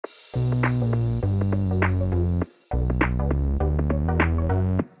Right,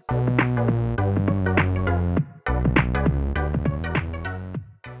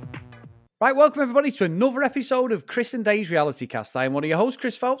 welcome everybody to another episode of Chris and Dave's Reality Cast. I am one of your hosts,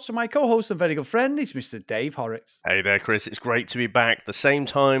 Chris Phelps, and my co-host and very good friend is Mr. Dave Horrocks. Hey there, Chris. It's great to be back the same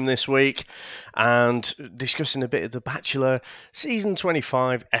time this week and discussing a bit of The Bachelor Season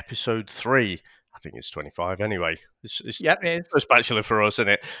 25, Episode 3. I think it's 25 anyway. It's Yep, it is. first Bachelor for us, isn't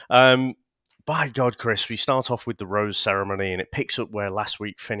it? By God, Chris, we start off with the rose ceremony and it picks up where last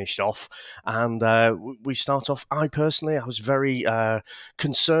week finished off. And we start off, I was very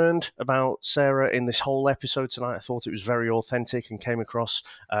concerned about Sarah in this whole episode tonight. I thought it was very authentic and came across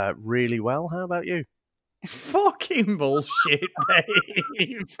really well. How about you? Fucking bullshit,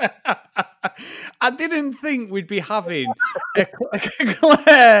 Dave. I didn't think we'd be having a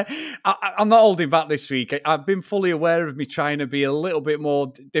Claire. I'm not holding back this week. I've been fully aware of me trying to be a little bit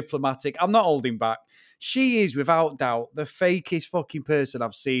more diplomatic. I'm not holding back. She is, without doubt, the fakest fucking person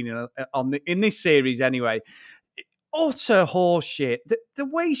I've seen in this series anyway. Utter horseshit. The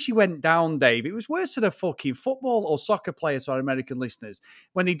way she went down, Dave, it was worse than a fucking football or soccer player to our American listeners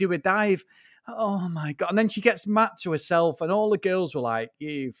when they do a dive. Oh my God. And then she gets Matt to herself, and all the girls were like,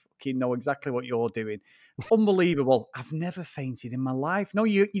 you fucking know exactly what you're doing. Unbelievable. I've never fainted in my life. No,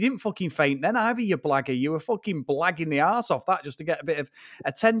 you didn't fucking faint then either, you blagger. You were fucking blagging the arse off that just to get a bit of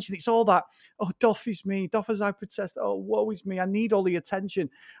attention. It's all that, oh, doff is me. Doff as I protest. Oh, woe is me. I need all the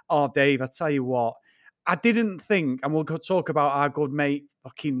attention. Oh, Dave, I tell you what. I didn't think, and we'll talk about our good mate,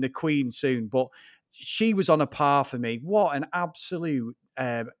 fucking the Queen soon, but she was on a par for me. What an absolute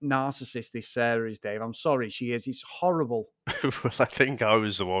narcissist this Sarah is, Dave. I'm sorry, she is. It's horrible. Well, I think I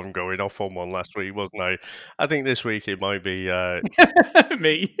was the one going off on one last week, wasn't I? I think this week it might be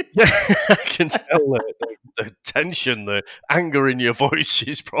me. Yeah, I can tell the tension, the anger in your voice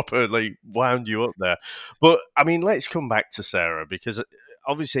is properly wound you up there. But I mean, let's come back to Sarah because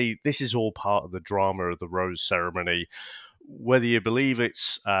obviously this is all part of the drama of the rose ceremony. Whether you believe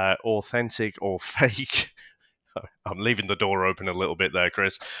it's authentic or fake, I'm leaving the door open a little bit there,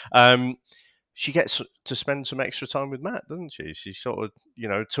 Chris. She gets to spend some extra time with Matt, doesn't she? She sort of,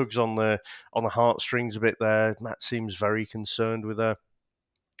 tugs on the heartstrings a bit there. Matt seems very concerned with her.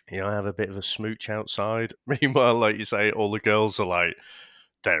 Have a bit of a smooch outside. Meanwhile, like you say, all the girls are like,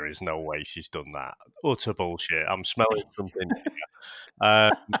 there is no way she's done that. Utter bullshit. I'm smelling something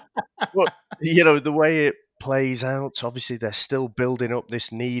here. But, the way it plays out, obviously they're still building up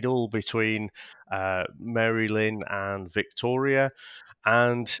this needle between Mary Lynn and Victoria.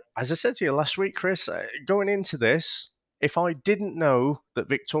 And as I said to you last week, Chris, going into this, if I didn't know that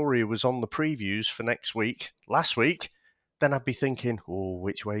Victoria was on the previews for last week, then I'd be thinking, oh,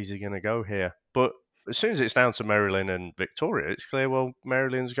 which way is he going to go here? But as soon as it's down to Mary Lynn and Victoria, it's clear, well, Mary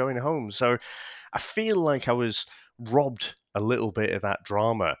Lynn's going home. So I feel like I was robbed a little bit of that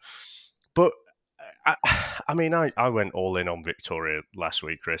drama. But I mean, I went all in on Victoria last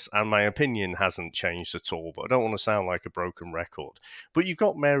week, Chris, and my opinion hasn't changed at all, but I don't want to sound like a broken record. But you've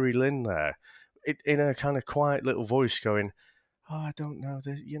got Mary Lynn there in a kind of quiet little voice going, oh, I don't know,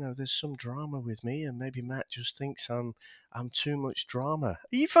 there's some drama with me, and maybe Matt just thinks I'm too much drama.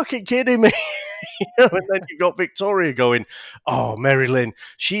 Are you fucking kidding me? And then you got Victoria going, oh, Mary Lynn,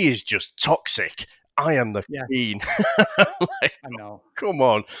 she is just toxic. I am the queen. I know. Come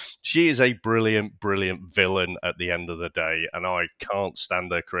on. She is a brilliant, brilliant villain at the end of the day, and I can't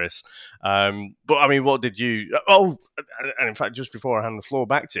stand her, Chris. But, I mean, what did you... Oh, and in fact, just before I hand the floor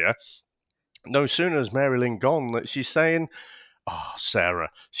back to you, no sooner has Mary Lynn gone that she's saying, oh, Sarah,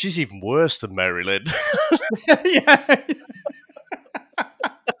 she's even worse than Mary Lynn. Yeah.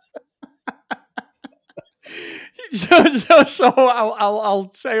 So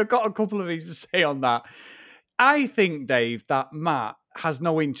I'll say I've got a couple of things to say on that. I think, Dave, that Matt has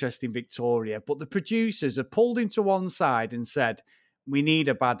no interest in Victoria, but the producers have pulled him to one side and said, we need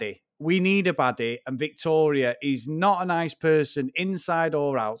a baddie. We need a baddie. And Victoria is not a nice person inside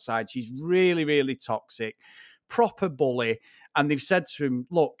or outside. She's really, really toxic, proper bully. And they've said to him,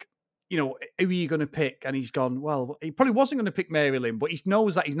 look, who are you going to pick? And he's gone, well, he probably wasn't going to pick Mary Lynn, but he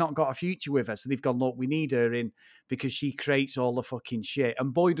knows that he's not got a future with her. So they've gone, look, we need her in because she creates all the fucking shit.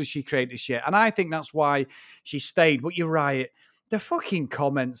 And boy, does she create the shit. And I think that's why she stayed. But you're right. The fucking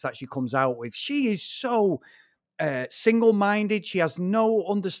comments that she comes out with, she is so single-minded. She has no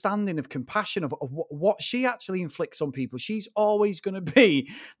understanding of compassion of what she actually inflicts on people. She's always going to be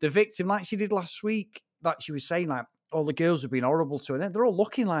the victim, like she did last week, that she was saying, like, all the girls have been horrible to her. And they're all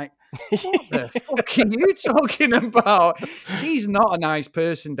looking like, what the fuck are you talking about? She's not a nice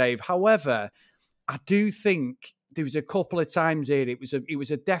person, Dave. However, I do think there was a couple of times here. It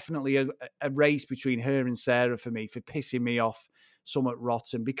was definitely a race between her and Sarah for me, for pissing me off somewhat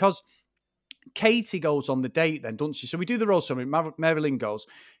rotten, because Katie goes on the date then, doesn't she? So we do the role summary. Marilyn goes.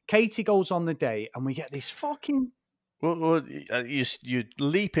 Katie goes on the date, and we get this fucking. Well, you're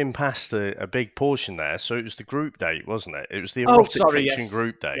leaping past a big portion there. So it was the group date, wasn't it? It was the erotic fiction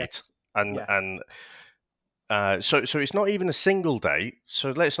group date, yes. and so it's not even a single date.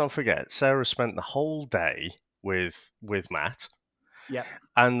 So let's not forget, Sarah spent the whole day with Matt. Yeah.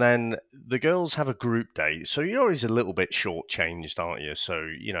 And then the girls have a group date. So you're always a little bit shortchanged, aren't you? So,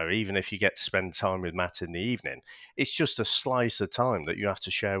 even if you get to spend time with Matt in the evening, it's just a slice of time that you have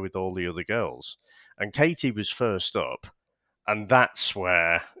to share with all the other girls. And Katie was first up. And that's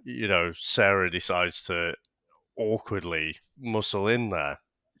where, Sarah decides to awkwardly muscle in there.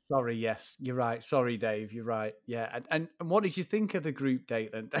 Sorry, yes, you're right. Sorry, Dave, you're right. Yeah. And what did you think of the group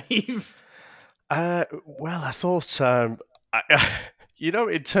date then, Dave? Well, I thought,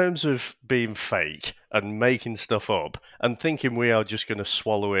 in terms of being fake and making stuff up and thinking we are just going to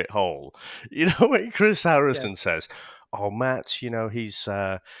swallow it whole, when Chris Harrison says, "Oh, Matt, he's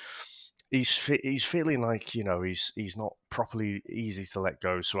feeling like he's not properly easy to let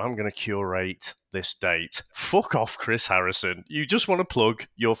go, so I'm going to curate this date." Fuck off, Chris Harrison. You just want to plug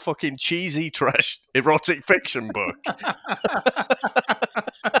your fucking cheesy trash erotic fiction book.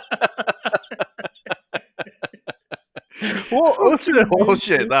 What utter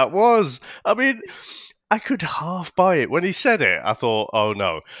horseshit that was. I mean, I could half buy it. When he said it, I thought, oh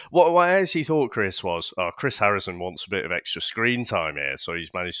no. What I actually thought, Chris, was, Chris Harrison wants a bit of extra screen time here, so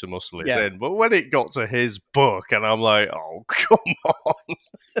he's managed to muscle it in. But when it got to his book, and I'm like, oh, come on.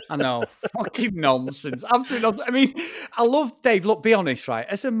 I know. Fucking nonsense. Absolutely nonsense. I mean, I love, Dave, look, be honest, right?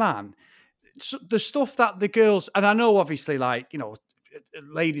 As a man, the stuff that the girls, and I know obviously, like,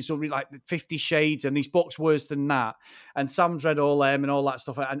 ladies will read like 50 Shades and these books worse than that, and Sam's read all them and all that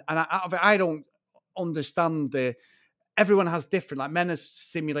stuff, and I don't understand everyone has different, like, men are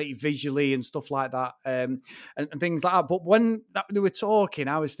stimulated visually and stuff like that, and things like that. But when they were talking,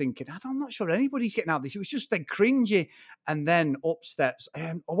 I was thinking, I'm not sure anybody's getting out of this. It was just like cringy. And then up steps,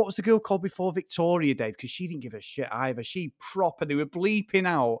 what was the girl called before? Victoria, Dave, because she didn't give a shit either. She proper, they were bleeping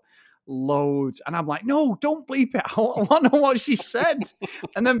out loads, and I'm like, no, don't bleep it. I want to know what she said.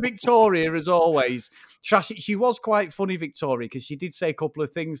 And then Victoria, as always, she was quite funny, Victoria, because she did say a couple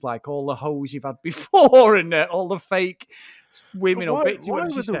of things like all the hoes you've had before and all the fake women or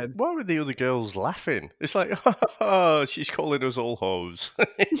bitches. Why were the other girls laughing? It's like, oh, she's calling us all hoes.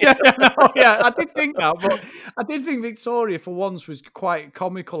 Yeah, I did think that, but I did think Victoria for once was quite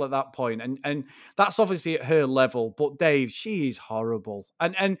comical at that point, and that's obviously at her level. But Dave, she is horrible,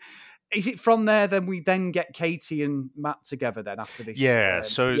 and is it from there then we then get Katie and Matt together then after this?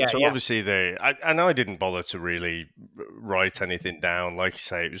 So obviously I didn't bother to really write anything down. Like you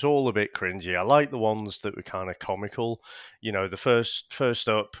say, it was all a bit cringy. I like the ones that were kind of comical. The first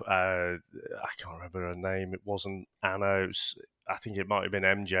up, I can't remember her name. It wasn't Anna. I think it might have been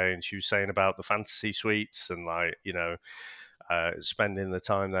MJ, and she was saying about the fantasy suites and spending the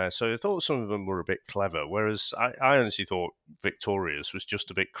time there. So I thought some of them were a bit clever, whereas I honestly thought Victoria's was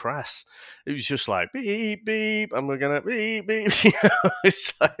just a bit crass. It was just like, beep, beep, and we're going to beep, beep.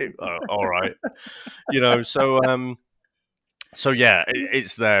 It's like, all right. So yeah,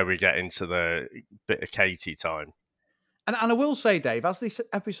 it's there we get into the bit of Katie time. And I will say, Dave, as this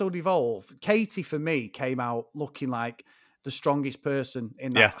episode evolved, Katie, for me, came out looking like the strongest person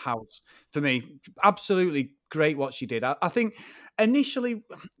in that house. For me, absolutely great what she did. I think initially,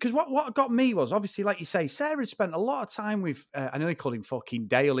 because what got me was, obviously, like you say, Sarah spent a lot of time with, I nearly called him fucking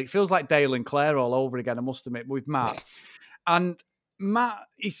Dale. It feels like Dale and Claire all over again, I must admit, with Matt. And Matt,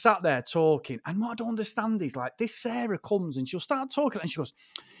 he sat there talking. And what I don't understand is, like, this Sarah comes and she'll start talking and she goes,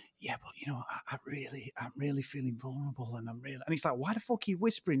 yeah, but I'm really feeling vulnerable, and and it's like, why the fuck are you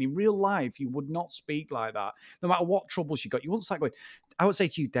whispering? In real life, you would not speak like that. No matter what troubles you got, you wouldn't start going, I would say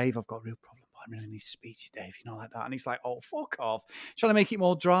to you, Dave, I've got a real problem, but I really need to speak to you, Dave, like that. And it's like, oh, fuck off. Trying to make it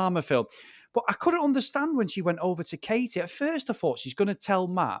more drama film. But I couldn't understand when she went over to Katie. At first, I thought she's going to tell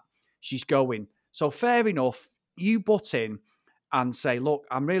Matt she's going. So fair enough, you butt in and say, look,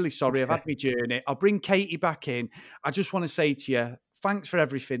 I'm really sorry, I've had my journey. I'll bring Katie back in. I just want to say to you, thanks for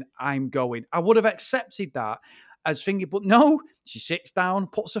everything, I'm going. I would have accepted that as thinking, but no, she sits down,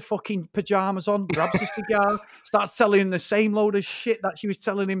 puts her fucking pajamas on, grabs a cigar, starts telling him the same load of shit that she was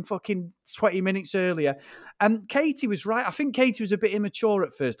telling him fucking 20 minutes earlier. And Katie was right. I think Katie was a bit immature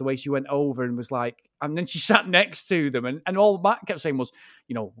at first, the way she went over and was like, and then she sat next to them, and all Matt kept saying was,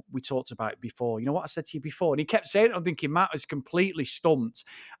 we talked about it before. You know what I said to you before? And he kept saying it. I'm thinking Matt was completely stumped.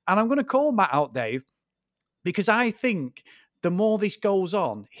 And I'm going to call Matt out, Dave. because I think the more this goes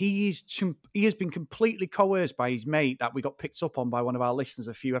on, he has been completely coerced by his mate that we got picked up on by one of our listeners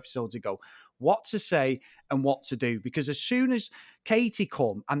a few episodes ago, what to say and what to do. Because as soon as Katie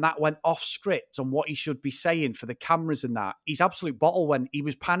come and that went off script on what he should be saying for the cameras and that, his absolute bottle when he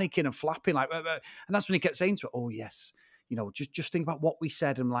was panicking and flapping like, and that's when he kept saying to her, "Oh yes, just think about what we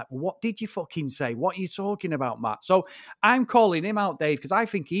said." And I'm like, well, what did you fucking say? What are you talking about, Matt? So I'm calling him out, Dave, because I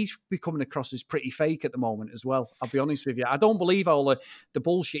think he's becoming across as pretty fake at the moment as well. I'll be honest with you. I don't believe all the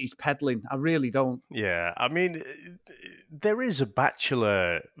bullshit he's peddling. I really don't. Yeah, I mean, there is a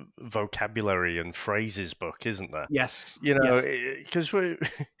Bachelor vocabulary and phrases book, isn't there? Yes. You know, Yes. because we're,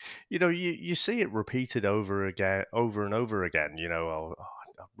 you see it repeated over and over again.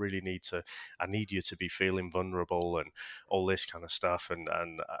 I really I need you to be feeling vulnerable and all this kind of stuff.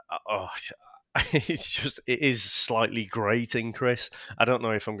 It is slightly grating, Chris. I don't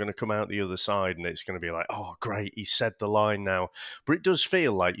know if I'm going to come out the other side and it's going to be like, oh, great, he said the line now. But it does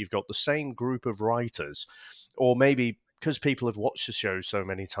feel like you've got the same group of writers, or maybe because people have watched the show so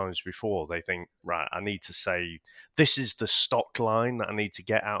many times before, they think, right, I need to say, this is the stock line that I need to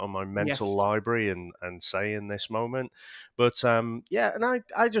get out of my mental Yes. library and say in this moment. But yeah, and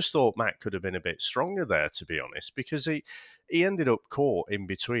I just thought Matt could have been a bit stronger there, to be honest, because he ended up caught in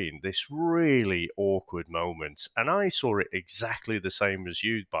between this really awkward moment. And I saw it exactly the same as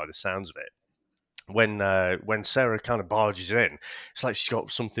you by the sounds of it. When Sarah kind of barges in, it's like she's got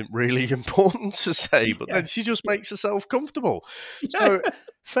something really important to say, but then she just makes herself comfortable. So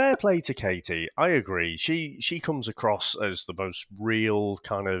fair play to Katie. I agree. She comes across as the most real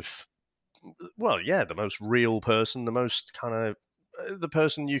kind of, well, yeah, the most real person, the most kind of the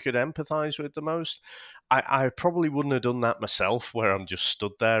person you could empathize with the most. I probably wouldn't have done that myself, where I'm just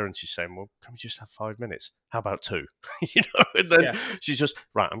stood there and she's saying, well, can we just have 5 minutes? How about two? And then she's just,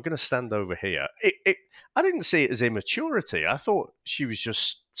 right, I'm going to stand over here. I didn't see it as immaturity. I thought she was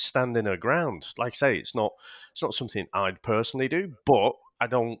just standing her ground. Like I say, it's not something I'd personally do, but I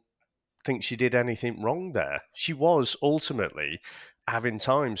don't think she did anything wrong there. She was ultimately having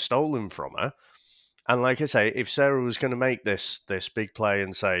time stolen from her. And like I say, if Sarah was going to make this big play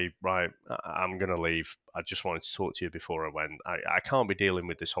and say, right, I'm going to leave, I just wanted to talk to you before I went, I can't be dealing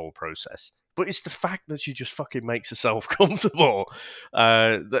with this whole process. But it's the fact that she just fucking makes herself comfortable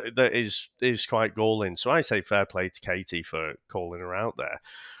that is quite galling. So I say fair play to Katie for calling her out there.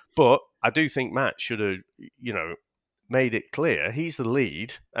 But I do think Matt should have, made it clear he's the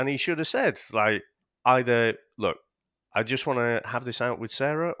lead, and he should have said, like, either, look, I just want to have this out with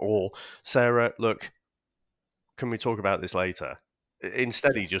Sarah, or Sarah, look, can we talk about this later?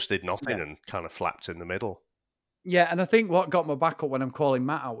 Instead, he just did nothing and kind of flapped in the middle. Yeah, and I think what got my back up when I'm calling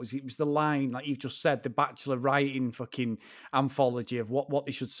Matt out was it was the line, like you've just said, the Bachelor writing fucking anthology of what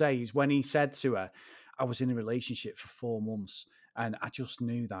they should say is when he said to her, I was in a relationship for 4 months and I just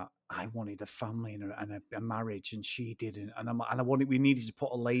knew that I wanted a family and a marriage and she didn't. We needed to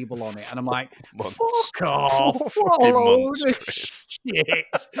put a label on it. And I'm like, fuck off. 4 What a fucking load months, of Chris.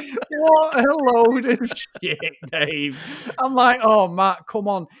 shit. What a load of shit, Dave. I'm like, oh, Matt, come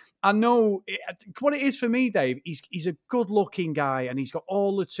on. I know what it is for me, Dave. He's a good-looking guy, and he's got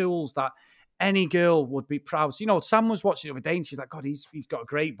all the tools that any girl would be proud. So, Sam was watching the other day, and she's like, God, he's got a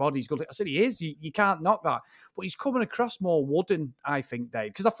great body. He's good. I said, he is. You can't knock that. But he's coming across more wooden, I think, Dave.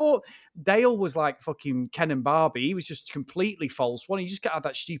 Because I thought Dale was like fucking Ken and Barbie. He was just completely false one. He just got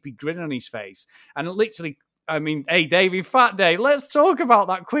that stupid grin on his face. And it literally, I mean, hey, Dave, in fact, Dave, let's talk about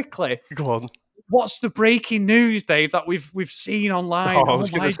that quickly. Go on. What's the breaking news, Dave, that we've seen online? I was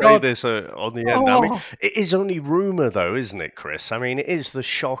going to say this on the end. I mean, it is only rumour, though, isn't it, Chris? I mean, it is the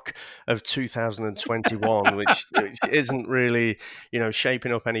shock of 2021, which isn't really,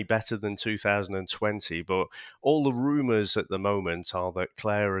 shaping up any better than 2020. But all the rumours at the moment are that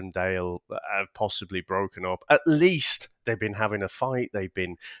Claire and Dale have possibly broken up. At least they've been having a fight. They've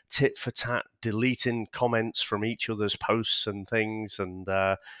been tit for tat, deleting comments from each other's posts and things. And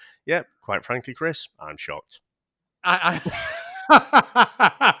yeah, quite frankly, Chris, I'm shocked.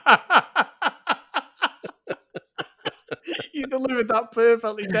 You delivered that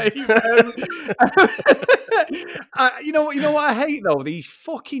perfectly, Dave. You know what I hate though? These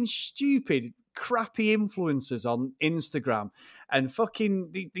fucking stupid, crappy influencers on Instagram and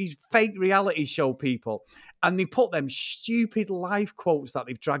fucking these fake reality show people, and they put them stupid life quotes that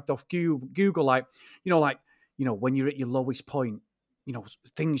they've dragged off Google, like when you're at your lowest point,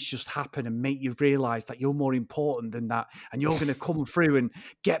 things just happen and make you realize that you're more important than that, and you're going to come through and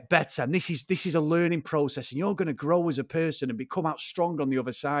get better. And this is a learning process, and you're going to grow as a person and become out strong on the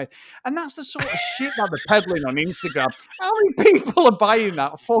other side. And that's the sort of shit that they're peddling on Instagram. How many people are buying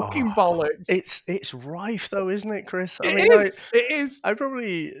that fucking bollocks? It's rife though, isn't it, Chris? It is. I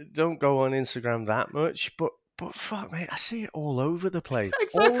probably don't go on Instagram that much, but fuck, mate, I see it all over the place.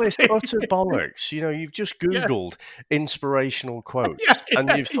 Exactly. All this utter bollocks. You've just Googled inspirational quotes, and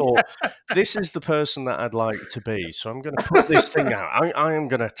you've thought, this is the person that I'd like to be. So I'm going to put this thing out. I am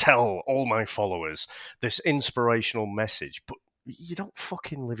going to tell all my followers this inspirational message, but you don't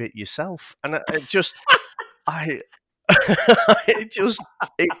fucking live it yourself. And it just,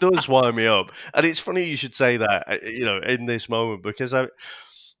 it does wind me up. And it's funny you should say that, in this moment, because I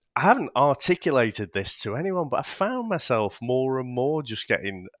haven't articulated this to anyone, but I found myself more and more just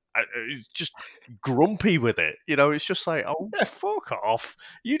getting just grumpy with it. It's just like, oh, fuck off.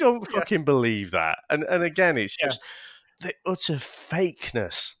 You don't fucking believe that. And again, it's just the utter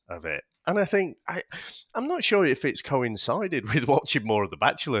fakeness of it. And I think, I'm not sure if it's coincided with watching more of The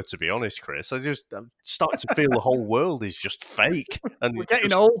Bachelor, to be honest, Chris. I'm starting to feel the whole world is just fake. And we're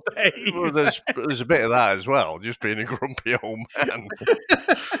getting old, Dave. Well, there's a bit of that as well, just being a grumpy old man.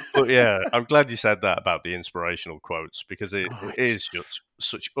 But yeah, I'm glad you said that about the inspirational quotes, because it is just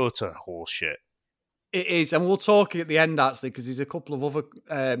such utter horseshit. It is, and we'll talk at the end actually, because there's a couple of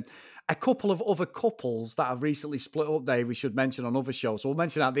other couples that have recently split up. Dave, we should mention on other shows. So we'll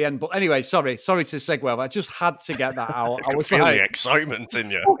mention that at the end. But anyway, sorry to segue. But I just had to get that out. I was feel the excitement in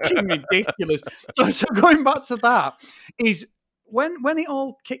you. Fucking ridiculous. So going back to that is when it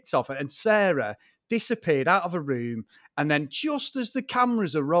all kicked off and Sarah disappeared out of a room, and then just as the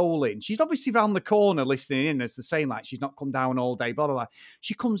cameras are rolling, she's obviously round the corner listening in, as they're saying, like, she's not come down all day, blah blah blah.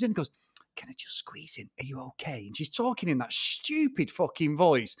 She comes in and goes, "Can I just squeeze in? Are you okay?" And she's talking in that stupid fucking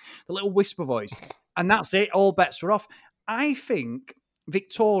voice, the little whisper voice. And that's it. All bets were off. I think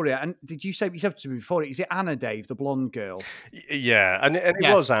Victoria, and did you say, you said to me before, is it Anna, Dave, the blonde girl? Yeah, and it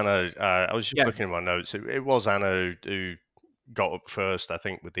was Anna. I was just looking at my notes. It was Anna who got up first, I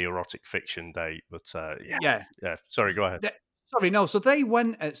think, with the erotic fiction date. But yeah. Sorry, go ahead. So they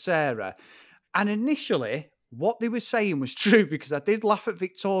went at Sarah, and initially, what they were saying was true, because I did laugh at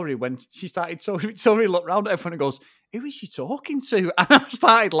Victoria when she started talking. Victoria looked around at everyone and goes, "Who is she talking to?" And I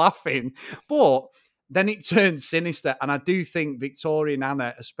started laughing. But then it turned sinister. And I do think Victoria and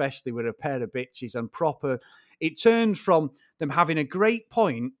Anna, especially, were a pair of bitches and proper. It turned from them having a great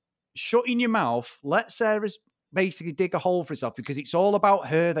point, shutting your mouth, let Sarah basically dig a hole for herself, because it's all about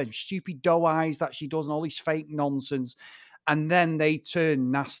her, those stupid doe eyes that she does and all this fake nonsense. And then they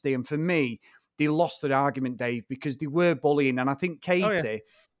turn nasty. And for me, they lost their argument, Dave, because they were bullying. And I think Katie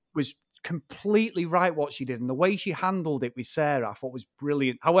was completely right what she did. And the way she handled it with Sarah, I thought was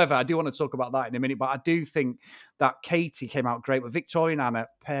brilliant. However, I do want to talk about that in a minute, but I do think that Katie came out great. With Victoria and Anna,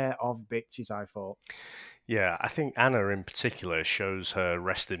 pair of bitches, I thought. Yeah, I think Anna in particular shows her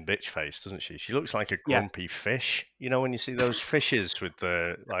resting bitch face, doesn't she? She looks like a grumpy fish. When you see those fishes with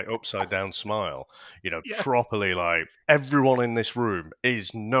the upside down smile, properly, like, everyone in this room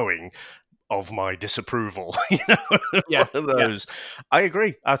is knowing of my disapproval. One of those. I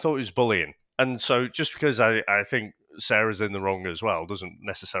agree. I thought it was bullying. And so just because I think Sarah's in the wrong as well doesn't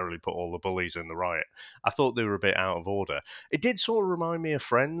necessarily put all the bullies in the right. I thought they were a bit out of order. It did sort of remind me of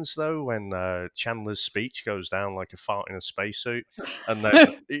Friends, though, when Chandler's speech goes down like a fart in a spacesuit. And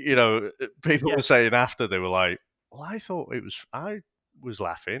then, people were saying after, they were like, well, I was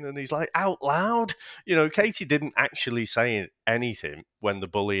laughing, and he's like, out loud. Katie didn't actually say anything when the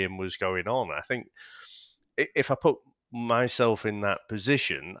bullying was going on. I think if I put myself in that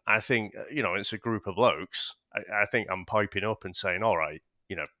position, I think, it's a group of blokes. I think I'm piping up and saying, all right,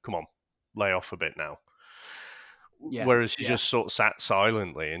 come on, lay off a bit now. Whereas she just sort of sat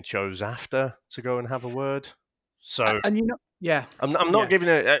silently and chose after to go and have a word. So, and I'm not giving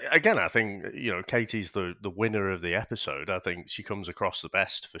it again. I think Katie's the winner of the episode. I think she comes across the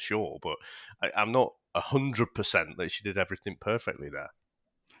best for sure, but I'm not 100% that she did everything perfectly there.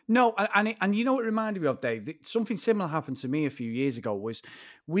 No, and you know what it reminded me of, Dave? Something similar happened to me a few years ago. Was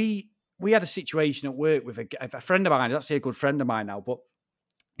we had a situation at work with a friend of mine. That's a good friend of mine now, but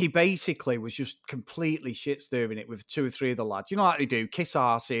he basically was just completely shit stirring it with 2 or 3 of the lads. You know, like they do, kiss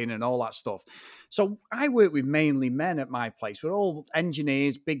arsing and all that stuff. So I work with mainly men at my place. We're all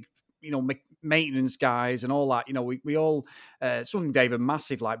engineers, big, maintenance guys and all that. We all, some of them, Dave, are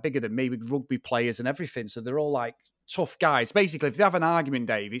massive, like bigger than me, with rugby players and everything. So they're all like tough guys. Basically, if they have an argument,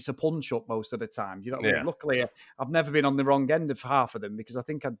 Dave, it's a punch up most of the time. You know what I mean? Luckily, I've never been on the wrong end of half of them because I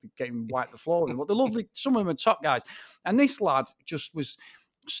think I'd be getting wiped the floor with them. But they're lovely. Some of them are top guys. And this lad just was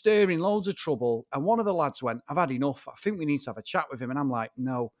stirring loads of trouble. And one of the lads went, I've had enough. I think we need to have a chat with him. And I'm like,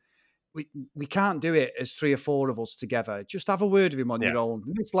 no. We can't do it as 3 or 4 of us together. Just have a word with him on your own.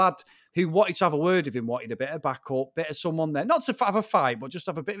 And this lad who wanted to have a word with him wanted a bit of backup, bit of someone there, not to have a fight, but just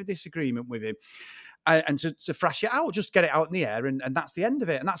have a bit of a disagreement with him and to thrash it out, just get it out in the air, and that's the end of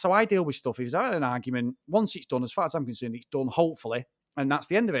it. And that's how I deal with stuff. If I had an argument, once it's done, as far as I'm concerned, it's done, hopefully, and that's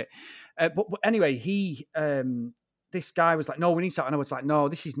the end of it. But anyway, this guy was like, no, we need to. And I was like, no,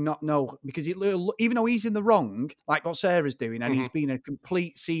 this is not, no, because even though he's in the wrong, like what Sarah's doing, and he's been a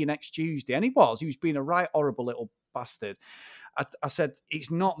complete see you next Tuesday, and he was being a right horrible little bastard. I said, it's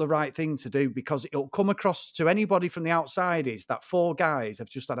not the right thing to do because it'll come across to anybody from the outside is that 4 guys have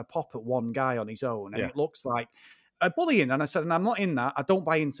just had a pop at one guy on his own, and it looks like a bullying. And I said, and I'm not in that. I don't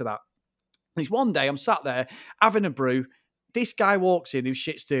buy into that. There's one day I'm sat there having a brew. This guy walks in who's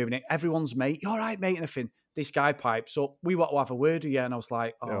shit stirring it. Everyone's mate. You all right, mate? And everything. This guy pipes up. We want to have a word with you. And I was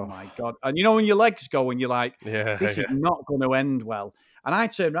like, oh my God. And you know, when your legs go and you're like, this is not going to end well. And I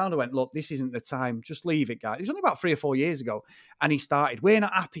turned around and went, look, this isn't the time. Just leave it, guys. It was only about 3 or 4 years ago. And he started, we're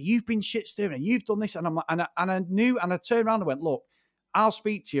not happy. You've been shit stirring and you've done this. And I'm like, and I knew, and I turned around and went, look, I'll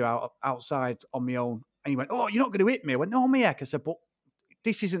speak to you outside on my own. And he went, oh, you're not going to hit me. I went, no, me heck. I said, but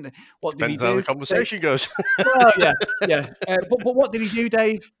this isn't what did he do? Depends how the conversation goes. Well, yeah. But what did he do,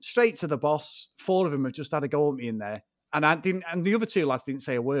 Dave? Straight to the boss. 4 of them have just had a go at me in there. And I didn't, and the other 2 lads didn't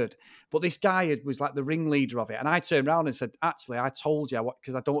say a word. But this guy was like the ringleader of it. And I turned around and said, actually, I told you,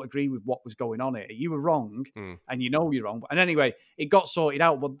 because I don't agree with what was going on here. You were wrong, and you know you're wrong. And anyway, it got sorted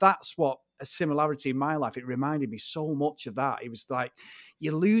out. But that's what a similarity in my life. It reminded me so much of that. It was like,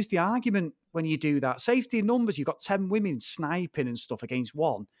 you lose the argument when you do that. Safety in numbers, you've got 10 women sniping and stuff against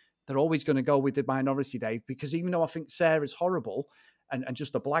 1. They're always going to go with the minority, Dave, because even though I think Sarah's horrible, and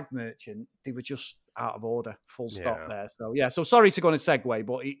just a black merchant, they were just out of order, full stop there. So, so sorry to go on a segue,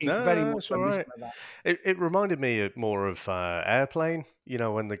 but it very much... All right. It reminded me more of Airplane, you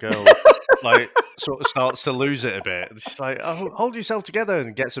know, when the girl like sort of starts to lose it a bit. It's like, oh, hold yourself together,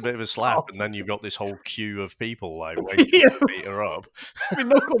 and gets a bit of a slap, and then you've got this whole queue of people like waiting to beat her up. With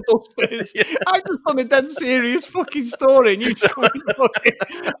knuckle dusters. I just on a dead serious fucking story, and you just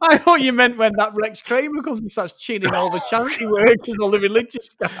I thought you meant when that Rex Kramer comes and starts chinning all the charity workers, all the religious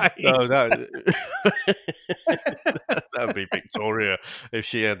guys. No, that would be Victoria if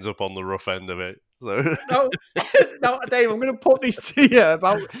she ends up on the rough end of it. So. No, Dave, I'm going to put this to you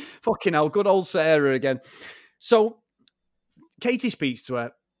about fucking hell, good old Sarah again. So Katie speaks to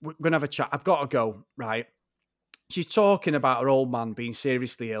her. We're going to have a chat. I've got to go, right? She's talking about her old man being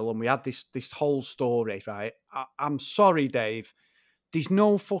seriously ill, and we had this whole story, right? I'm sorry, Dave. There's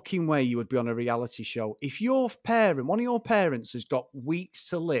no fucking way you would be on a reality show. If your parent, one of your parents has got weeks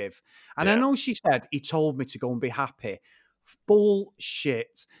to live, and I know she said, he told me to go and be happy.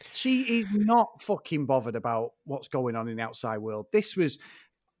 Bullshit. She is not fucking bothered about what's going on in the outside world. This was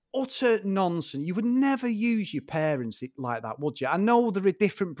utter nonsense. You would never use your parents like that, would you? I know they're a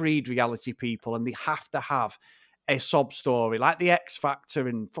different breed, reality people, and they have to have a sob story like the X Factor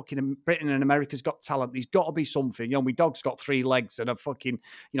and fucking Britain and America's Got Talent. There's got to be something. You know, my dog's got 3 legs and I fucking,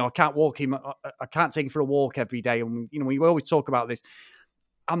 you know, I can't walk him. I can't take him for a walk every day. And, you know, we always talk about this.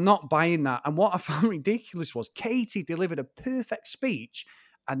 I'm not buying that. And what I found ridiculous was Katie delivered a perfect speech,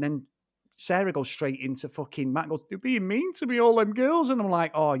 and then Sarah goes straight into fucking Matt goes, "You're being mean to me, all them girls." And I'm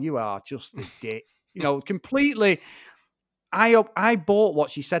like, oh, you are just a dick. You know, completely. I bought what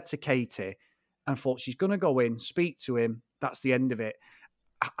she said to Katie and thought she's going to go in, speak to him. That's the end of it.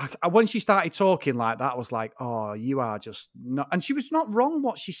 When she started talking like that, I was like, oh, you are just not. And she was not wrong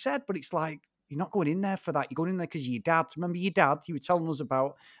what she said, but it's like, you're not going in there for that. You're going in there because your dad. Remember your dad? You were telling us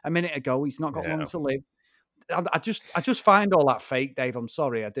about a minute ago. He's not got long to live. I just find all that fake, Dave. I'm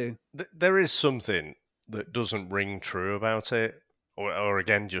sorry, I do. There is something that doesn't ring true about it, or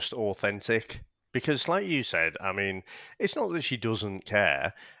again, just authentic. Because, like you said, I mean, it's not that she doesn't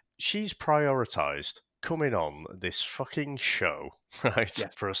care. She's prioritised coming on this fucking show, right,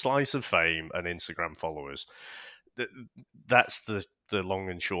 for a slice of fame and Instagram followers. That's the long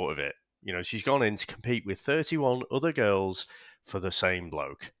and short of it. You know, she's gone in to compete with 31 other girls for the same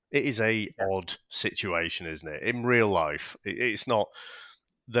bloke. It is a odd situation, isn't it? In real life, it's not.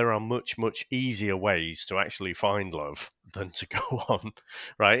 There are much, much easier ways to actually find love than to go on,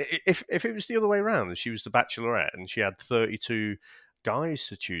 right? If it was the other way around, and she was the Bachelorette and she had 32 guys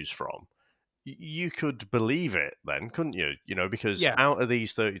to choose from, you could believe it then, couldn't you? You know, because out of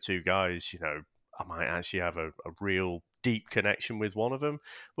these 32 guys, you know, I might actually have a real deep connection with one of them.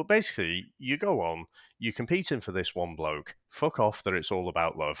 But basically, you go on, you're competing for this one bloke. Fuck off that it's all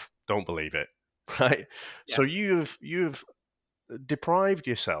about love. Don't believe it, right? Yeah. So you've deprived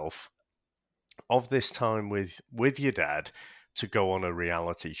yourself of this time with your dad to go on a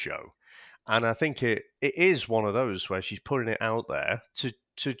reality show. And I think it is one of those where she's putting it out there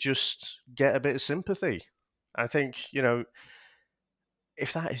to just get a bit of sympathy. I think,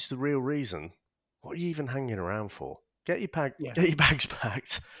 if that is the real reason, what are you even hanging around for? Yeah. Get your bags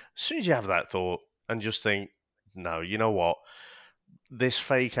packed. As soon as you have that thought and just think, no, you know what? This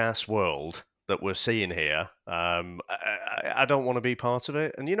fake ass world that we're seeing here, I don't want to be part of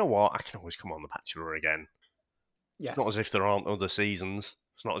it. And you know what? I can always come on The Bachelor again. It's not as Yes. if there aren't other seasons.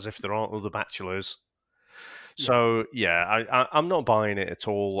 It's not as if there aren't other bachelors. Yeah. So yeah, I'm not buying it at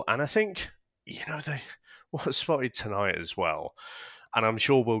all. And I think they what spotted tonight as well. And I'm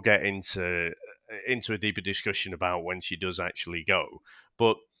sure we'll get into a deeper discussion about when she does actually go.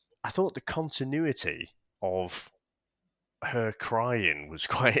 But I thought the continuity of her crying was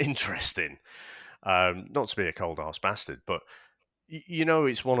quite interesting. Not to be a cold ass bastard, but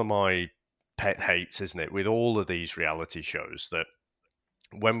it's one of my pet hates, isn't it? With all of these reality shows, that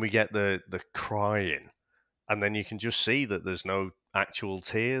when we get the crying, and then you can just see that there's no actual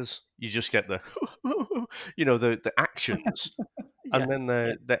tears. You just get the, the actions, and Yeah. then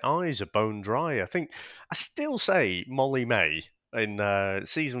Yeah. their eyes are bone dry. I still say Molly May in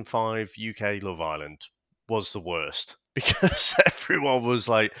season 5 UK Love Island was the worst because everyone was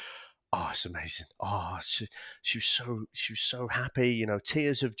like, "Oh, it's amazing! Oh, she was so happy,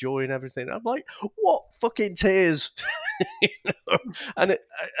 tears of joy and everything." I'm like, "What fucking tears?" You know?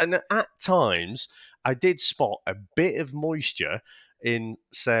 And at times, I did spot a bit of moisture in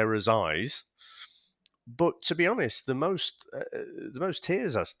Sarah's eyes, but to be honest, the most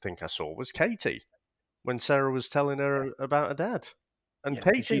tears I think I saw was Katie when Sarah was telling her about her dad. And Yeah.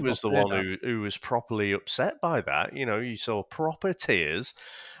 Because Katie she was lost the her one dad. who was properly upset by that. You saw proper tears.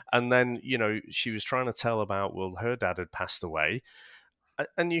 And then, she was trying to tell about, well, her dad had passed away.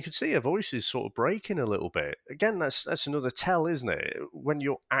 And you could see her voice is sort of breaking a little bit. Again, that's another tell, isn't it? When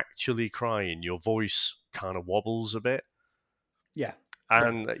you're actually crying, your voice kind of wobbles a bit. Yeah. Yeah.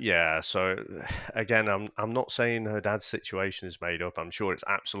 And yeah, so again, I'm not saying her dad's situation is made up. I'm sure it's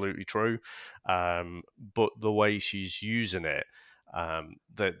absolutely true, but the way she's using it,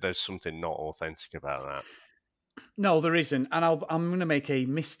 there's something not authentic about that. No, there isn't. And I'm going to make a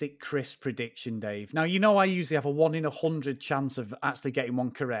Mystic Chris prediction, Dave. Now, I usually have a 1 in 100 chance of actually getting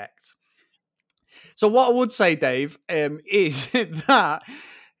one correct. So, what I would say, Dave, is that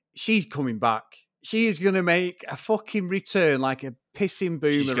she's coming back. She is going to make a fucking return like a pissing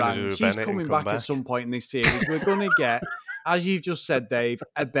She's going to boomerang. do a She's Bennett and coming come back at back. some point in this series. We're going to get, as you've just said, Dave,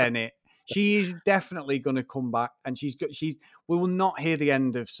 a Bennett. She is definitely going to come back, and we will not hear the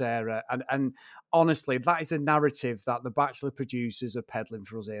end of Sarah. And honestly, that is a narrative that the Bachelor producers are peddling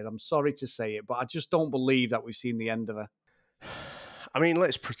for us here. I'm sorry to say it, but I just don't believe that we've seen the end of her. I mean,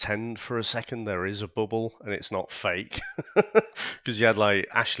 let's pretend for a second there is a bubble and it's not fake, because you had like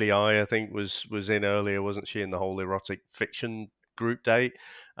Ashley I think was in earlier, wasn't she, in the whole erotic fiction group date?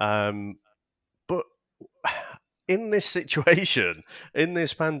 But in this situation, in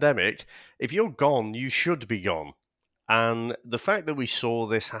this pandemic, if you're gone, you should be gone. And the fact that we saw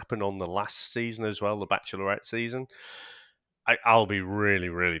this happen on the last season as well, the Bachelorette season, I'll be really,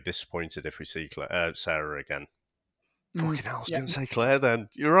 really disappointed if we see Sarah again. Fucking hell, I was Yeah, going to say Claire then.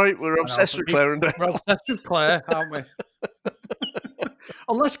 You're right, we're I know. obsessed with Claire and We're Dale. obsessed with Claire, aren't we?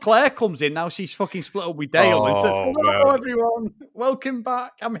 Unless Claire comes in now, she's fucking split up with Dale and says, Oh, "Hello, man. everyone. Welcome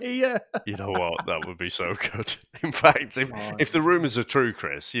back. I'm here." You know what? That would be so good. In fact, Oh, if the rumours are true,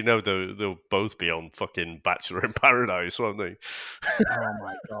 Chris, they'll both be on fucking Bachelor in Paradise, won't they? oh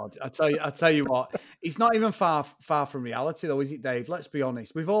my god! I tell you what. It's not even far from reality, though, is it, Dave? Let's be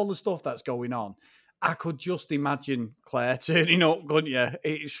honest. With all the stuff that's going on, I could just imagine Claire turning up, couldn't you?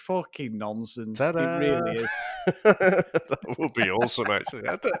 It's fucking nonsense. It Ta-da! really is. That would be awesome, actually.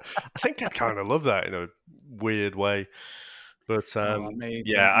 I think I'd kind of love that in a weird way. But Oh, amazing,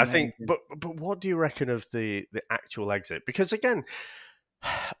 yeah, I think. amazing. But what do you reckon of the actual exit? Because again,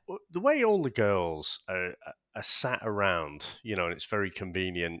 the way all the girls are sat around, and it's very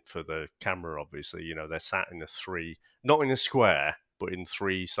convenient for the camera. Obviously, they're sat in a three, not in a square, but in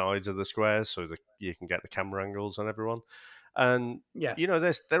three sides of the square, so that you can get the camera angles on everyone. And Yeah,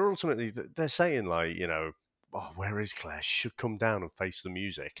 they're ultimately they're saying like, oh, where is Claire? She should come down and face the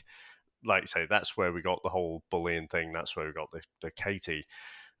music. Like I say, that's where we got the whole bullying thing. That's where we got the Katie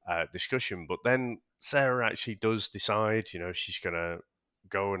discussion. But then Sarah actually does decide, she's gonna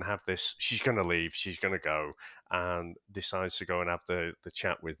go and have this. She's going to leave. She's going to go, and decides to go and have the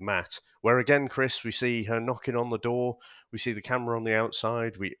chat with Matt. Where again, Chris, we see her knocking on the door. We see the camera on the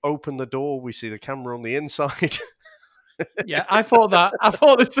outside. We open the door. We see the camera on the inside. Yeah, I thought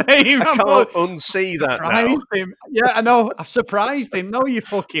the same. I can't unsee that now. Him. Yeah, I know. I've surprised him. No, you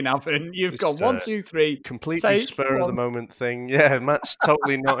fucking haven't. You've Just, gone 1, 2, 3. Completely spur of the moment thing. Yeah, Matt's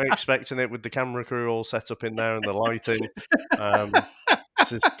totally not expecting it with the camera crew all set up in there and the lighting.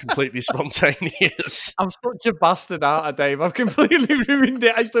 This is completely spontaneous. I'm such a bastard, aren't I, Dave? I've completely ruined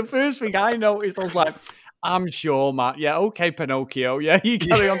it. It's the first thing I noticed. I was like, I'm sure, Matt. Yeah, okay, Pinocchio. Yeah, you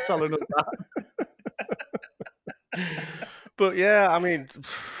carry on telling us that. But yeah, I mean,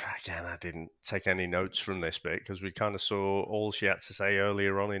 again, I didn't take any notes from this bit because we kind of saw all she had to say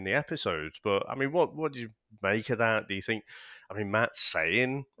earlier on in the episode. But I mean, what do you make of that? Do you think, I mean, Matt's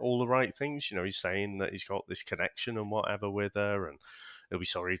saying all the right things? You know, he's saying that he's got this connection and whatever with her, and he'll be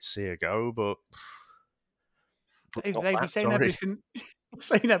sorry to see her go. But They've saying everything.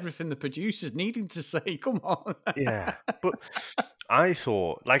 Saying everything the producers need him to say. Come on. Yeah, but I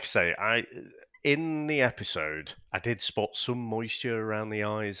thought, like I say, in the episode, I did spot some moisture around the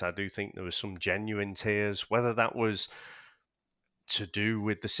eyes. I do think there was some genuine tears. Whether that was to do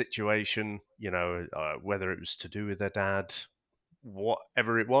with the situation, you know, whether it was to do with their dad,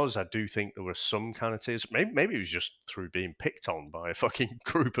 whatever it was, I do think there were some kind of tears. Maybe it was just through being picked on by a fucking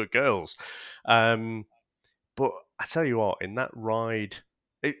group of girls. But I tell you what, in that ride,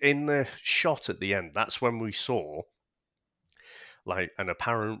 in the shot at the end, that's when we saw like an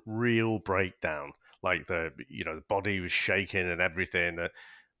apparent real breakdown. Like the body was shaking and everything.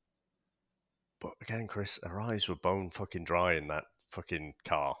 But again, Chris, her eyes were bone fucking dry in that fucking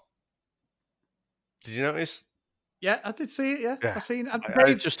car. Did you notice? Yeah, I did see it. Yeah. I seen it.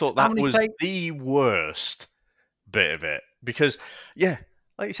 I just thought that was the worst bit of it because, yeah,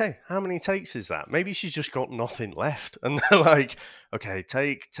 like you say, how many takes is that? Maybe she's just got nothing left, and they're like, okay,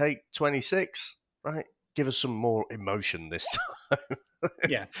 take 26, right? Give us some more emotion this time.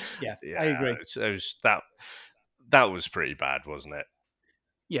 Yeah, I agree. It was that was pretty bad, wasn't it?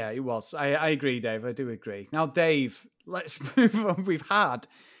 Yeah, it was. I agree, Dave. I do agree. Now, Dave, let's move on. We've had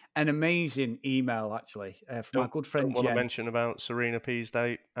an amazing email, actually, from our good friend Jen. Want to mention about Serena P's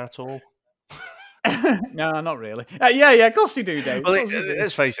date at all? No, not really. Yeah, of course you do, Dave. Well,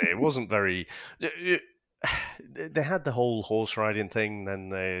 let's face it, it wasn't very... They had the whole horse riding thing, then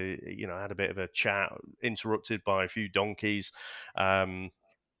they, had a bit of a chat, interrupted by a few donkeys. I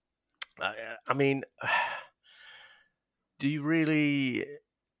mean, do you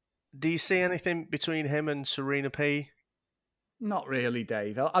see anything between him and Serena P? Not really,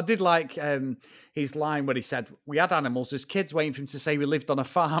 Dave. I did like his line where he said, we had animals. There's kids waiting for him to say we lived on a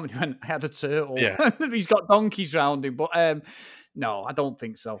farm. And he went, I had a turtle. Yeah. He's got donkeys round him. But no, I don't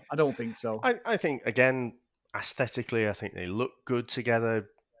think so. I think, again, aesthetically, I think they look good together.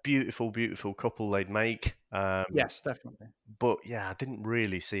 Beautiful, beautiful couple they'd make. Yes, definitely. But yeah, I didn't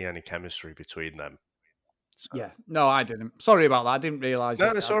really see any chemistry between them. So. Yeah, no, I didn't. Sorry about that. I didn't realise.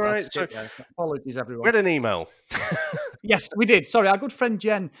 No, that's all right. So, apologies, everyone. We had an email. Yes, we did. Sorry, our good friend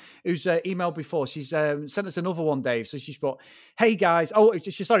Jen, who's emailed before, she's sent us another one, Dave. So she's put, hey guys. Oh,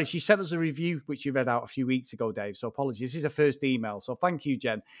 sorry, she sent us a review, which you read out a few weeks ago, Dave. So apologies. This is her first email. So thank you,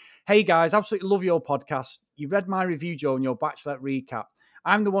 Jen. Hey guys, absolutely love your podcast. You read my review, Joe, and your Bachelorette recap.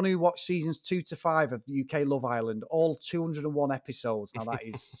 I'm the one who watched seasons 2 to 5 of UK Love Island, all 201 episodes. Now that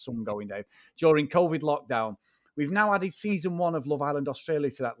is some going, Dave. During COVID lockdown. We've now added season 1 of Love Island Australia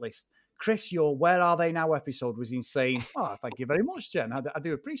to that list. Chris, your Where Are They Now episode was insane. Oh, thank you very much, Jen. I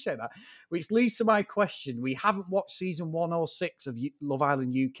do appreciate that. Which leads to my question. We haven't watched season 1 or 6 of Love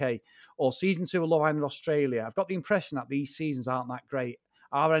Island UK or season 2 of Love Island Australia. I've got the impression that these seasons aren't that great.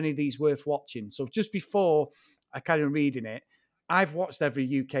 Are any of these worth watching? So just before I carry on reading it, I've watched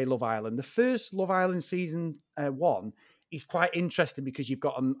every UK Love Island. The first Love Island season 1 is quite interesting because you've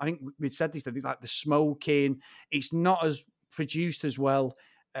got, I think we'd said this, like the smoking. It's not as produced as well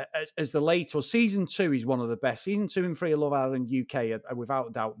as the later. Season 2 is one of the best. Season 2 and 3 of Love Island UK are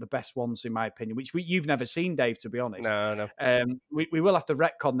without doubt the best ones, in my opinion, which you've never seen, Dave, to be honest. No. We will have to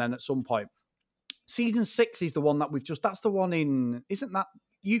retcon then at some point. Season 6 is the one that that's the one in, isn't that,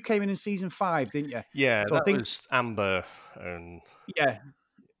 you came in season 5, didn't you? Yeah, so that was Amber and... Yeah.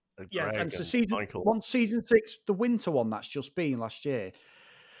 Yes, and so season 6, the winter one that's just been last year.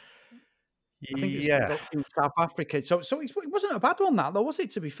 I think it was Yeah, in South Africa. It wasn't a bad one, that though, was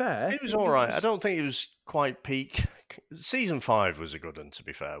it? To be fair, it was all right. I don't think it was quite peak. Season 5 was a good one, to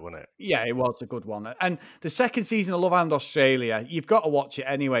be fair, wasn't it? yeah, it was a good one. And the second season of Love Island Australia, you've got to watch it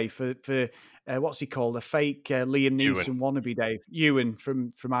anyway for what's he called? A fake Liam Ewan. Neeson wannabe, Dave Ewan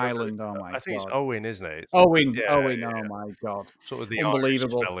from Ireland. Oh my I think it's god, Owen, isn't it? Owen, Yeah, Owen. Oh my god, sort of the Irish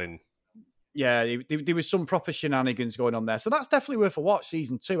unbelievable. spelling. Yeah, there was some proper shenanigans going on there. So that's definitely worth a watch,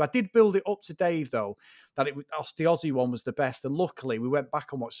 season 2. I did build it up to Dave, though, that the Aussie one was the best. And luckily, we went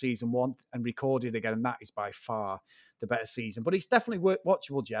back and watched season 1 and recorded again. And that is by far the better season. But it's definitely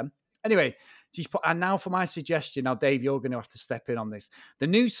watchable, Jem. Anyway, and now for my suggestion. Now, Dave, you're going to have to step in on this. The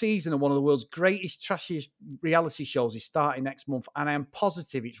new season of one of the world's greatest, trashiest reality shows is starting next month. And I am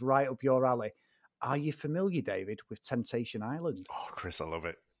positive it's right up your alley. Are you familiar, David, with Temptation Island? Oh, Chris, I love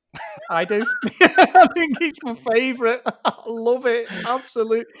it. I do. I think it's my favourite. I love it.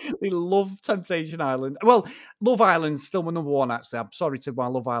 Absolutely love Temptation Island. Well, Love Island's still my number one, actually. I'm sorry to my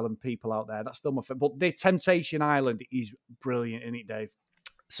Love Island people out there. That's still my favourite. But the Temptation Island is brilliant, isn't it, Dave?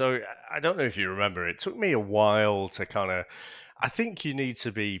 So I don't know if you remember, it took me a while to kind of. I think you need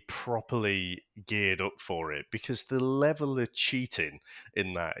to be properly geared up for it because the level of cheating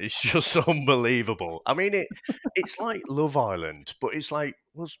in that is just unbelievable. I mean, it's like Love Island, but it's like,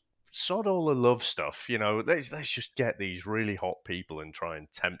 well, sod all the love stuff, you know. Let's just get these really hot people and try and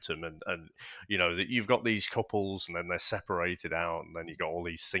tempt them, and you know that you've got these couples and then they're separated out, and then you got all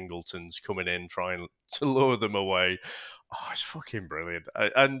these singletons coming in trying to lure them away. Oh, it's fucking brilliant.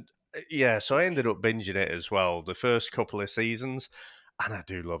 And yeah, so I ended up binging it as well, the first couple of seasons, and I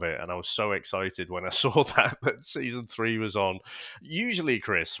do love it. And I was so excited when I saw that season 3 was on. Usually,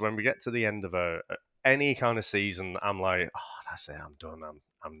 Chris, when we get to the end of any kind of season, I'm like, oh, that's it, I'm done.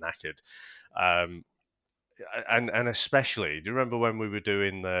 I'm knackered. Um, and especially, do you remember when we were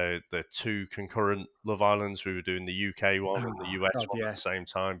doing the two concurrent Love Islands? We were doing the UK one and the Oh, US God, one at yeah. the same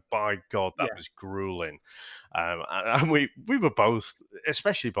time. By God, that Yeah. was grueling. And we were both,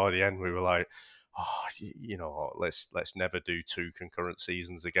 especially by the end, we were like, oh, you know what? Let's never do two concurrent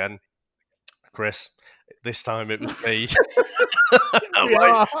seasons again, Chris. This time it was me. I'm We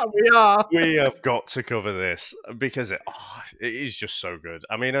like, are. We are. we have got to cover this because it is just so good.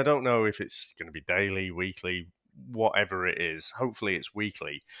 I mean, I don't know if it's going to be daily, weekly, whatever it is. Hopefully, it's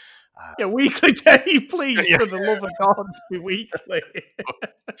weekly. Yeah, weekly, Dave, please, Yeah. for the love of God, be weekly.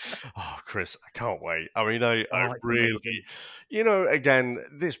 Oh, Chris, I can't wait. I mean, I Oh, it's really, amazing. you know, again,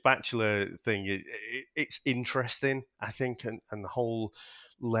 this Bachelor thing, it's interesting, I think, and the whole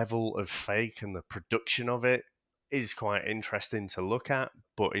level of fake and the production of it is quite interesting to look at.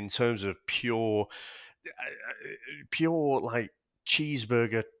 But in terms of pure like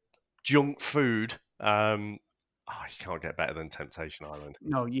cheeseburger junk food, you can't get better than Temptation Island.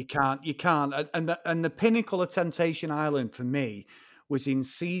 No, you can't. You can't. And the pinnacle of Temptation Island for me was in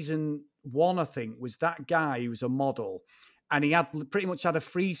season 1. I think was that guy who was a model, and he had pretty much had a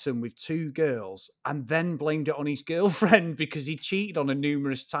threesome with 2 girls, and then blamed it on his girlfriend because he cheated on her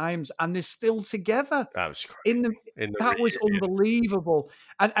numerous times, and they're still together. That was In the crazy. In the That was reunion, unbelievable,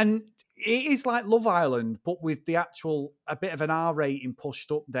 and it is like Love Island, but with the actual a bit of an R rating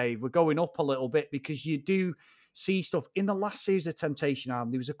pushed up. Dave, we're going up a little bit because you do see stuff in the last series of Temptation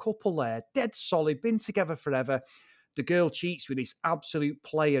Island. There was a couple there, dead solid, been together forever. The girl cheats with this absolute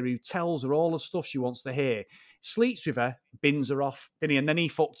player who tells her all the stuff she wants to hear, sleeps with her, bins her off, didn't he? And then he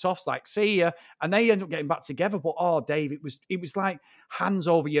fucked off, like, see ya. And they end up getting back together. But oh, Dave, it was like hands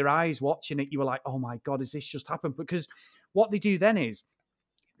over your eyes watching it. You were like, oh my God, has this just happened? Because what they do then is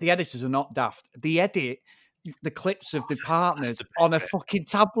the editors are not daft. They edit the clips of the that's partners the on a best fucking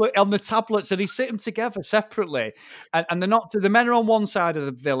tablet on the tablet, so they sit them together separately, and they're not. The men are on one side of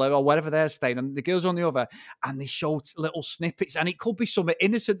the villa or wherever they're staying, and the girls on the other, and they show little snippets, and it could be something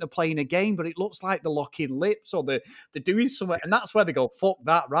innocent they're playing a game, but it looks like they're locking lips or they're doing something, and that's where they go, fuck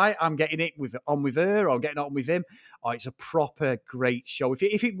that, right? I'm getting it on with her, or I'm getting on with him. Oh, it's a proper great show.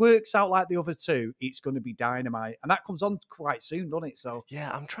 If it works out like the other two, it's going to be dynamite, and that comes on quite soon, doesn't it? So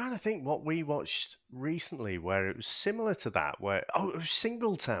Yeah, I'm trying to think what we watched recently where it was similar to that. Where it was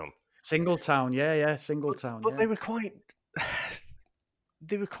Singletown, Singletown, yeah, Singletown, but yeah, they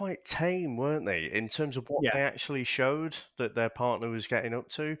were quite tame, weren't they? In terms of what yeah. they actually showed that their partner was getting up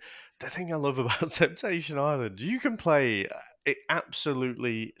to. The thing I love about Temptation Island, you can play it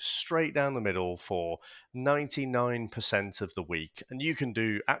absolutely straight down the middle for 99% of the week, and you can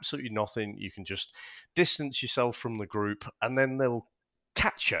do absolutely nothing. You can just distance yourself from the group, and then they'll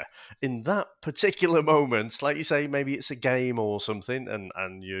catcher in that particular moment. Like you say, maybe it's a game or something,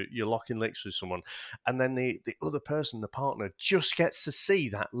 and you're locking lips with someone, and then the other person, the partner, just gets to see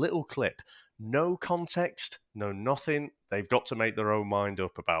that little clip. No context, no nothing. They've got to make their own mind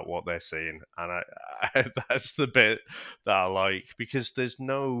up about what they're seeing, and that's the bit that I like, because there's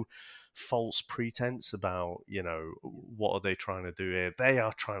no false pretense about, what are they trying to do here. They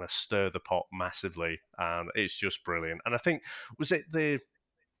are trying to stir the pot massively, and it's just brilliant. And I think, was it the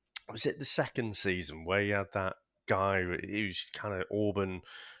second season where you had that guy, he was kind of Auburn,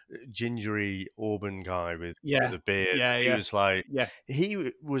 gingery Auburn guy with Yeah, a beard. yeah, He yeah, was like, yeah.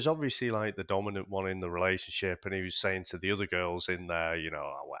 was obviously like the dominant one in the relationship, and he was saying to the other girls in there,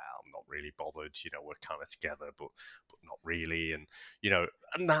 "Oh, well, I'm not really bothered, we're kind of together, but not really." And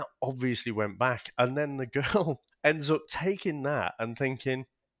and that obviously went back, and then the girl ends up taking that and thinking,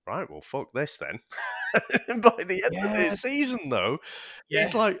 right, well, fuck this then. And by the end of the Yeah, season, though,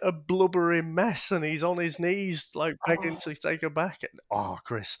 he's yeah. like a blubbering mess, and he's on his knees, like begging Oh. to take her back. Oh,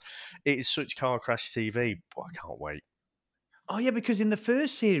 Chris, it is such car crash TV, but I can't wait. Oh, yeah, because in the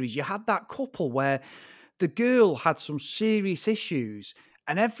first series, you had that couple where the girl had some serious issues,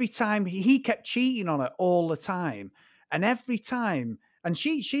 and every time he kept cheating on her all the time, and every time, and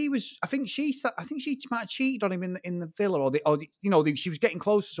she was, I think she might have cheated on him in the villa, she was getting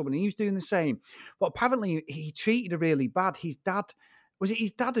close to someone, and he was doing the same, but apparently he treated her really bad. His dad. Was it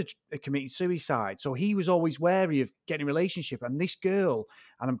his dad had committed suicide? So he was always wary of getting a relationship. And this girl,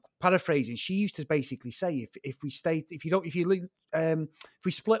 and I'm paraphrasing, she used to basically say, if we stay, if you don't, if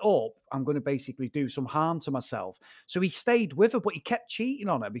we split up, I'm going to basically do some harm to myself. So he stayed with her, but he kept cheating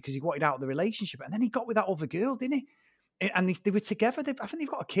on her because he wanted out of the relationship. And then he got with that other girl, didn't he? And they were together. I think they've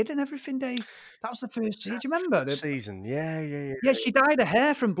got a kid and everything, Dave. That was the first Is season. that Do you remember? first season? Yeah, yeah, yeah. Yeah, she dyed her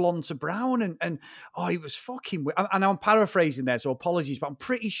hair from blonde to brown, and oh, he was fucking. And I'm paraphrasing there, so apologies, but I'm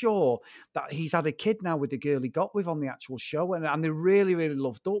pretty sure that he's had a kid now with the girl he got with on the actual show, and they really, really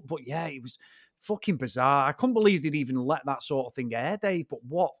loved up. But yeah, it was fucking bizarre. I couldn't believe they'd even let that sort of thing air, Dave. But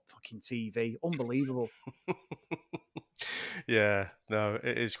what fucking TV, unbelievable. Yeah, no,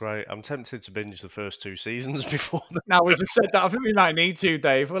 it is great. I'm tempted to binge the first two seasons before the Now we just said that. I think we might need to,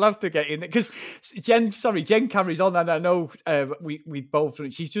 Dave. We'll have to get in it because Jen carries on, and I know we both.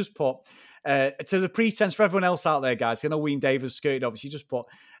 She's just put to the pretense for everyone else out there, guys. I know we and Dave have skirted over. She just put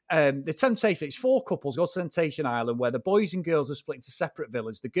the Temptation. It's 4 couples go to Temptation Island where the boys and girls are split into separate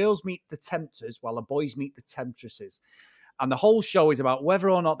villas. The girls meet the tempters while the boys meet the temptresses. And the whole show is about whether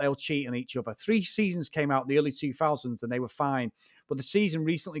or not they'll cheat on each other. 3 seasons came out in the early 2000s and they were fine. But the season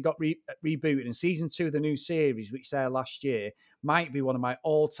recently got rebooted, and season 2 of the new series, which aired last year, might be one of my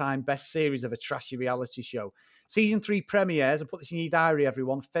all-time best series of a trashy reality show. Season 3 premieres, and put this in your diary,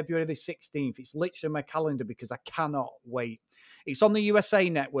 everyone, February the 16th. It's literally in my calendar because I cannot wait. It's on the USA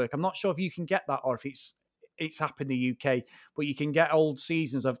Network. I'm not sure if you can get that or if it's happened in the UK, but you can get old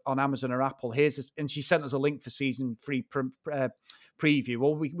seasons on Amazon or Apple. And she sent us a link for season 3 preview.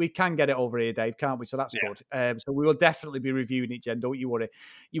 Well, we can get it over here, Dave, can't we? So that's yeah. good. So we will definitely be reviewing it, Jen. Don't you worry.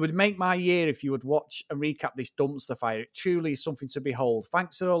 You would make my year if you would watch and recap this dumpster fire. It truly is something to behold.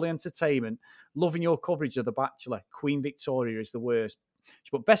 Thanks for all the entertainment. Loving your coverage of The Bachelor. Queen Victoria is the worst. She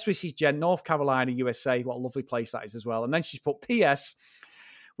put best wishes, Jen, North Carolina, USA. What a lovely place that is as well. And then she's put P.S.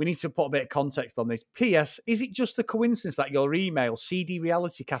 We need to put a bit of context on this. P.S. Is it just a coincidence that your email, CD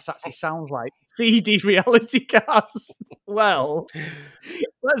Reality Cast, actually sounds like CD Reality Cast? Well,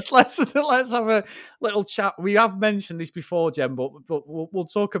 let's have a little chat. We have mentioned this before, Jen, but we'll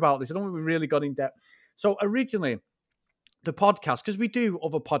talk about this. I don't think we've really got in depth. So originally, the podcast, because we do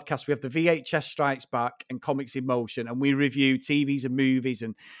other podcasts, we have the VHS Strikes Back and Comics in Motion, and we review TVs and movies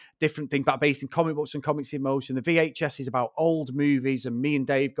and different things, but based in comic books and Comics in Motion. The VHS is about old movies, and me and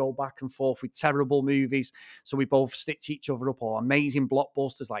Dave go back and forth with terrible movies. So we both stitch each other up, or amazing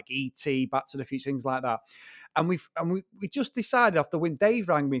blockbusters like E.T., Back to the Future, things like that. And we just decided after when Dave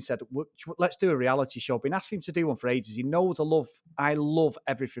rang me and said, let's do a reality show. I've been asking him to do one for ages. He knows I love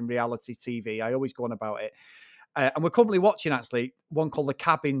everything reality TV. I always go on about it. And we're currently watching, actually, one called The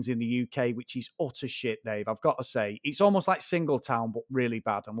Cabins in the UK, which is utter shit, Dave. I've got to say. It's almost like Singletown, but really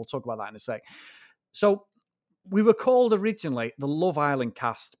bad. And we'll talk about that in a sec. So we were called originally the Love Island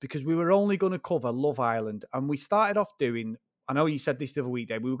cast because we were only going to cover Love Island. And we started off doing, I know you said this the other week,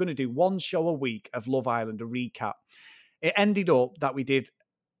 Dave, we were going to do one show a week of Love Island, a recap. It ended up that we did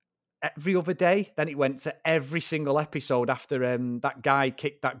every other day. Then it went to every single episode after that guy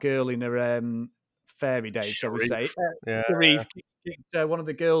kicked that girl in her fairy day, shall we say. Yeah. Sharif kicked one of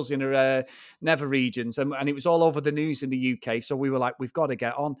the girls in her nether regions, and it was all over the news in the UK. So we were like, we've got to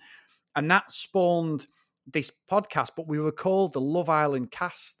get on. And that spawned this podcast, but we were called the Love Island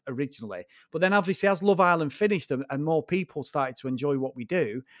Cast originally. But then obviously as Love Island finished and more people started to enjoy what we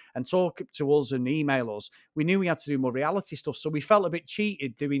do and talk to us and email us, we knew we had to do more reality stuff. So we felt a bit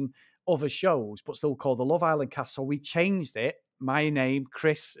cheated doing other shows, but still called the Love Island Cast. So we changed it. My name,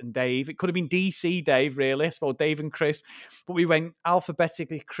 Chris and Dave. It could have been DC Dave, really. I suppose Dave and Chris. But we went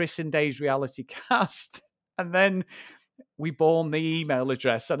alphabetically Chris and Dave's Reality Cast. And then we born the email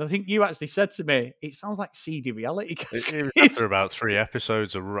address. And I think you actually said to me, it sounds like CD Reality Cast. It was after about 3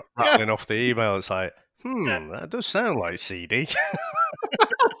 episodes of rattling off the email. It's like, that does sound like CD.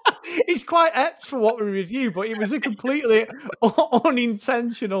 It's quite apt for what we review, but it was a completely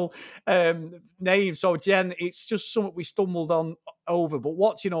unintentional name. So, Jen, it's just something we stumbled on over. But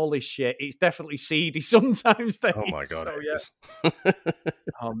watching all this shit, it's definitely seedy sometimes. Dave. Oh my God. So, yeah.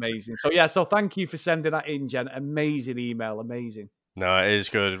 Amazing. So, yeah, so thank you for sending that in, Jen. Amazing email. Amazing. No, it is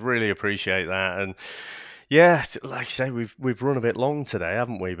good. Really appreciate that. And yeah, like I say, we've run a bit long today,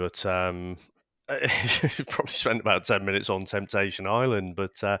 haven't we? But probably spent about 10 minutes on Temptation Island,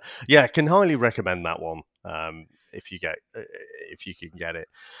 but yeah, can highly recommend that one if you can get it.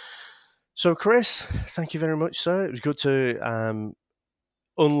 So, Chris, thank you very much, sir. It was good to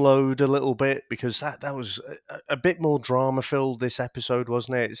unload a little bit because that was a bit more drama filled this episode,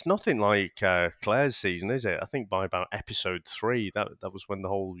 wasn't it? It's nothing like Claire's season, is it? I think by about episode 3, that was when the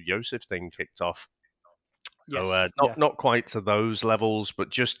whole Joseph thing kicked off. Yes, so not quite to those levels, but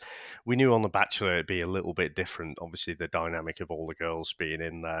just we knew on The Bachelor it'd be a little bit different. Obviously, the dynamic of all the girls being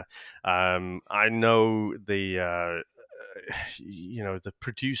in there. I know the the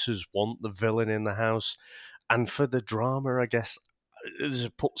producers want the villain in the house, and for the drama, I guess there's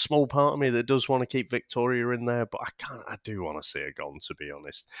a small part of me that does want to keep Victoria in there, but I do want to see her gone, to be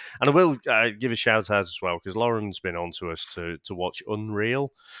honest. And I will give a shout out as well because Lauren's been on to us to watch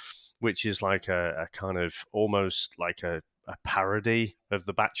Unreal, which is like a kind of almost like a parody of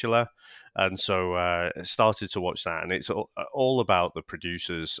The Bachelor. And so I started to watch that, and it's all about the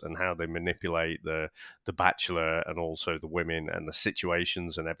producers and how they manipulate the Bachelor and also the women and the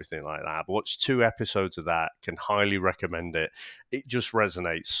situations and everything like that. But watch 2 episodes of that, can highly recommend it. It just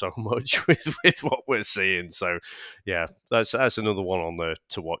resonates so much with what we're seeing. So yeah, that's another one on the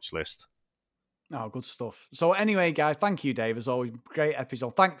to watch list. Oh, good stuff. So anyway, guys, thank you, Dave. As always, great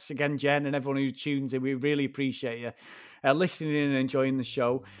episode. Thanks again, Jen, and everyone who tunes in. We really appreciate you listening in and enjoying the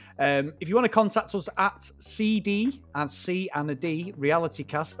show. If you want to contact us at CD and C and a D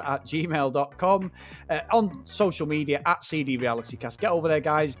realitycast at gmail.com, on social media at CD realitycast. Get over there,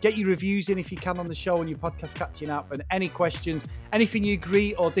 guys. Get your reviews in if you can on the show and your podcast catching up. And any questions, anything you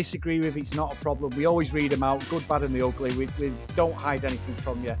agree or disagree with, it's not a problem. We always read them out, good, bad, and the ugly. We don't hide anything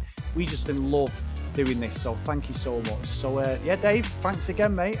from you. We just love doing this, so thank you so much. So, yeah, Dave, thanks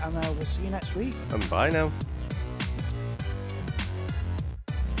again, mate, and we'll see you next week. And bye now.